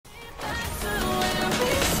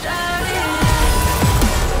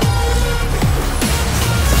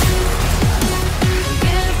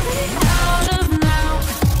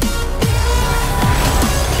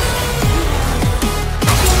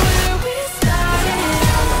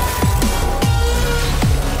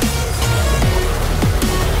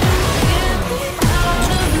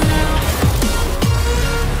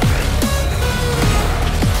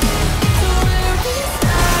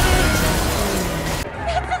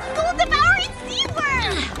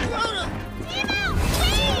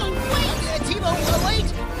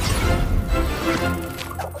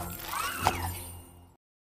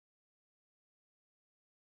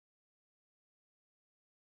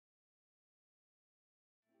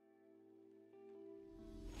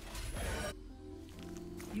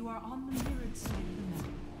are on the mirrored side of the map.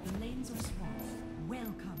 The lanes are swapped.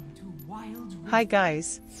 Welcome to Wild Rift. Hi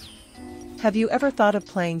guys. Have you ever thought of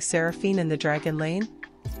playing Seraphine in the Dragon Lane?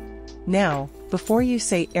 Now, before you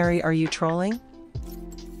say Ari, are you trolling?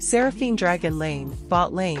 Seraphine Dragon Lane,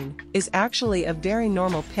 bot lane, is actually a very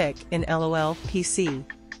normal pick in LOL PC.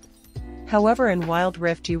 However, in Wild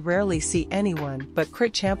Rift you rarely see anyone but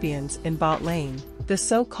crit champions in bot lane, the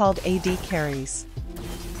so-called AD carries.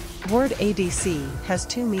 Word ADC has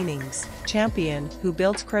two meanings: champion who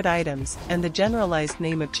builds crit items and the generalized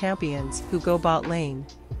name of champions who go bot lane.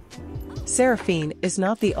 Seraphine is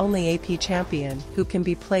not the only AP champion who can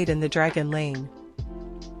be played in the Dragon Lane.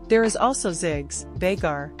 There is also Ziggs,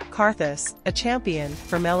 Veigar, Karthus, a champion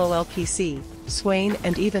from LOL PC, Swain,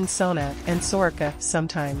 and even Sona and Soraka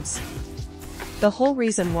sometimes. The whole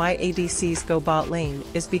reason why ADCs go bot lane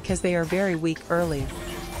is because they are very weak early,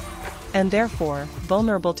 and therefore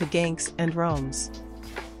vulnerable to ganks and roams.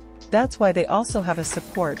 That's why they also have a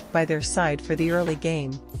support by their side for the early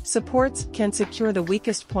game. Supports can secure the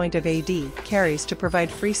weakest point of AD carries to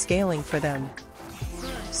provide free scaling for them.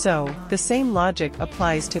 So, the same logic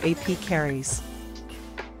applies to AP carries.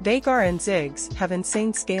 Veigar and Ziggs have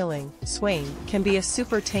insane scaling. Swain can be a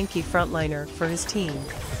super tanky frontliner for his team.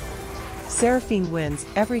 Seraphine wins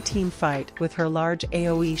every team fight with her large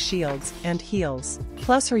AoE shields and heals,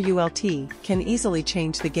 plus her ult can easily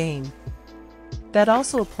change the game. That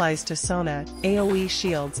also applies to Sona, AoE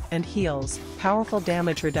shields and heals, powerful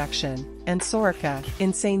damage reduction, and Soraka,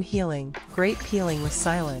 insane healing, great peeling with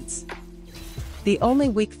silence. The only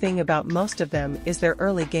weak thing about most of them is their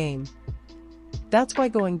early game. That's why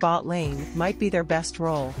going bot lane might be their best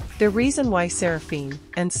role. The reason why Seraphine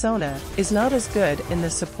and Sona is not as good in the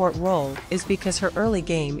support role is because her early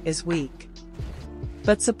game is weak.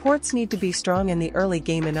 But supports need to be strong in the early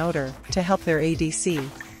game in order to help their ADC.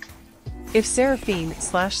 If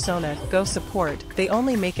Seraphine/Sona go support, they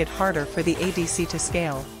only make it harder for the ADC to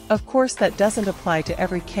scale. Of course that doesn't apply to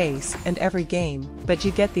every case and every game, but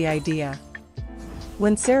you get the idea.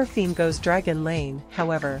 When Seraphine goes Dragon Lane,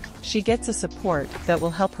 however, she gets a support that will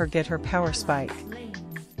help her get her power spike.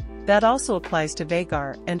 That also applies to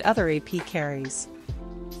Veigar and other AP carries.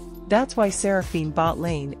 That's why Seraphine bot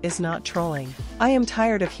lane is not trolling. I am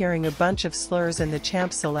tired of hearing a bunch of slurs in the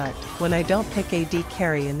champ select when I don't pick AD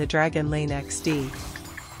carry in the Dragon Lane XD.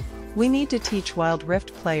 We need to teach Wild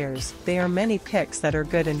Rift players there are many picks that are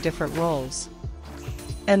good in different roles.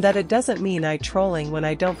 And that it doesn't mean I trolling when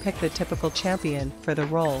I don't pick the typical champion for the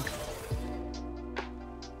role.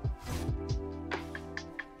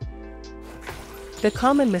 The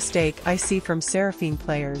common mistake I see from Seraphine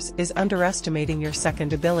players is underestimating your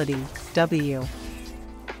second ability, W.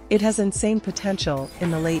 It has insane potential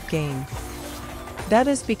in the late game. That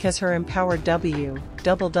is because her empowered W,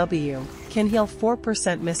 double W, can heal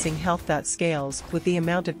 4% missing health that scales with the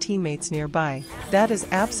amount of teammates nearby. That is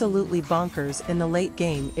absolutely bonkers in the late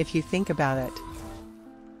game if you think about it.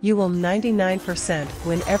 You will 99%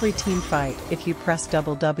 win every team fight if you press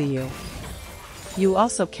double W. You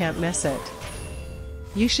also can't miss it.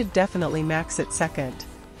 You should definitely max it second.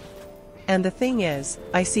 And the thing is,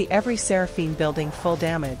 I see every Seraphine building full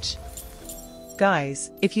damage. Guys,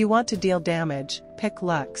 if you want to deal damage, pick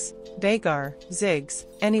Lux, Veigar, Ziggs,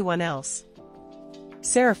 anyone else.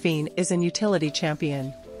 Seraphine is an utility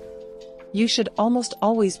champion. You should almost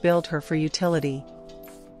always build her for utility,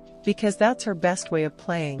 because that's her best way of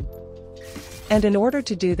playing. And in order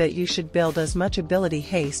to do that you should build as much ability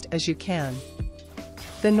haste as you can.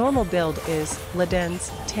 The normal build is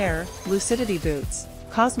Ludens, Tear, Lucidity Boots,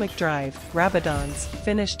 Cosmic Drive, Rabadons,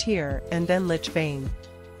 Finish Tier, and then Lich Bane.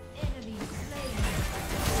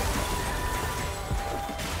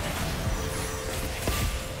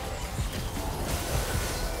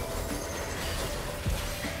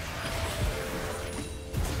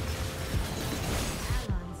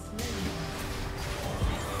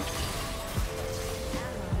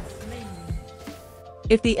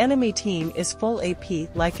 If the enemy team is full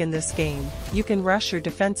AP like in this game, you can rush your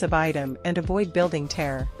defensive item and avoid building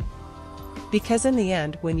Tear. Because in the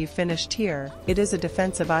end when you finish Tier, it is a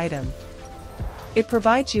defensive item. It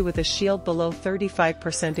provides you with a shield below 35%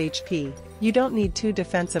 HP, you don't need two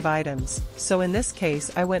defensive items, so in this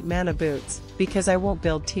case I went Mana Boots, because I won't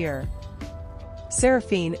build Tier.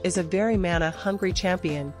 Seraphine is a very mana-hungry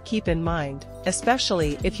champion, keep in mind,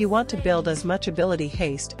 especially if you want to build as much ability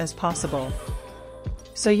haste as possible.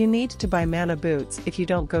 So you need to buy Mana Boots if you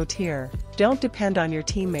don't go Tier. Don't depend on your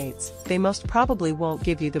teammates, they most probably won't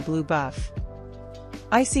give you the blue buff.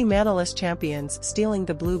 I see manaless champions stealing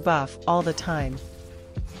the blue buff all the time.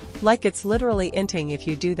 Like it's literally inting if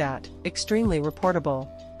you do that, extremely reportable.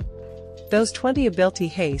 Those 20 ability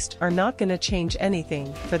haste are not gonna change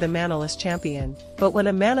anything for the manaless champion, but when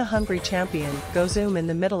a mana-hungry champion goes in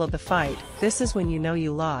the middle of the fight, this is when you know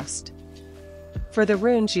you lost. For the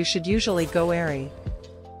runes you should usually go airy.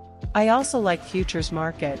 I also like Futures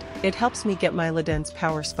Market, it helps me get my Luden's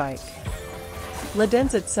power spike.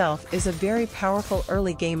 Luden's itself is a very powerful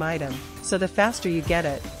early game item, so the faster you get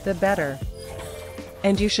it, the better.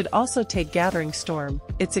 And you should also take Gathering Storm,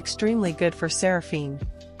 it's extremely good for Seraphine.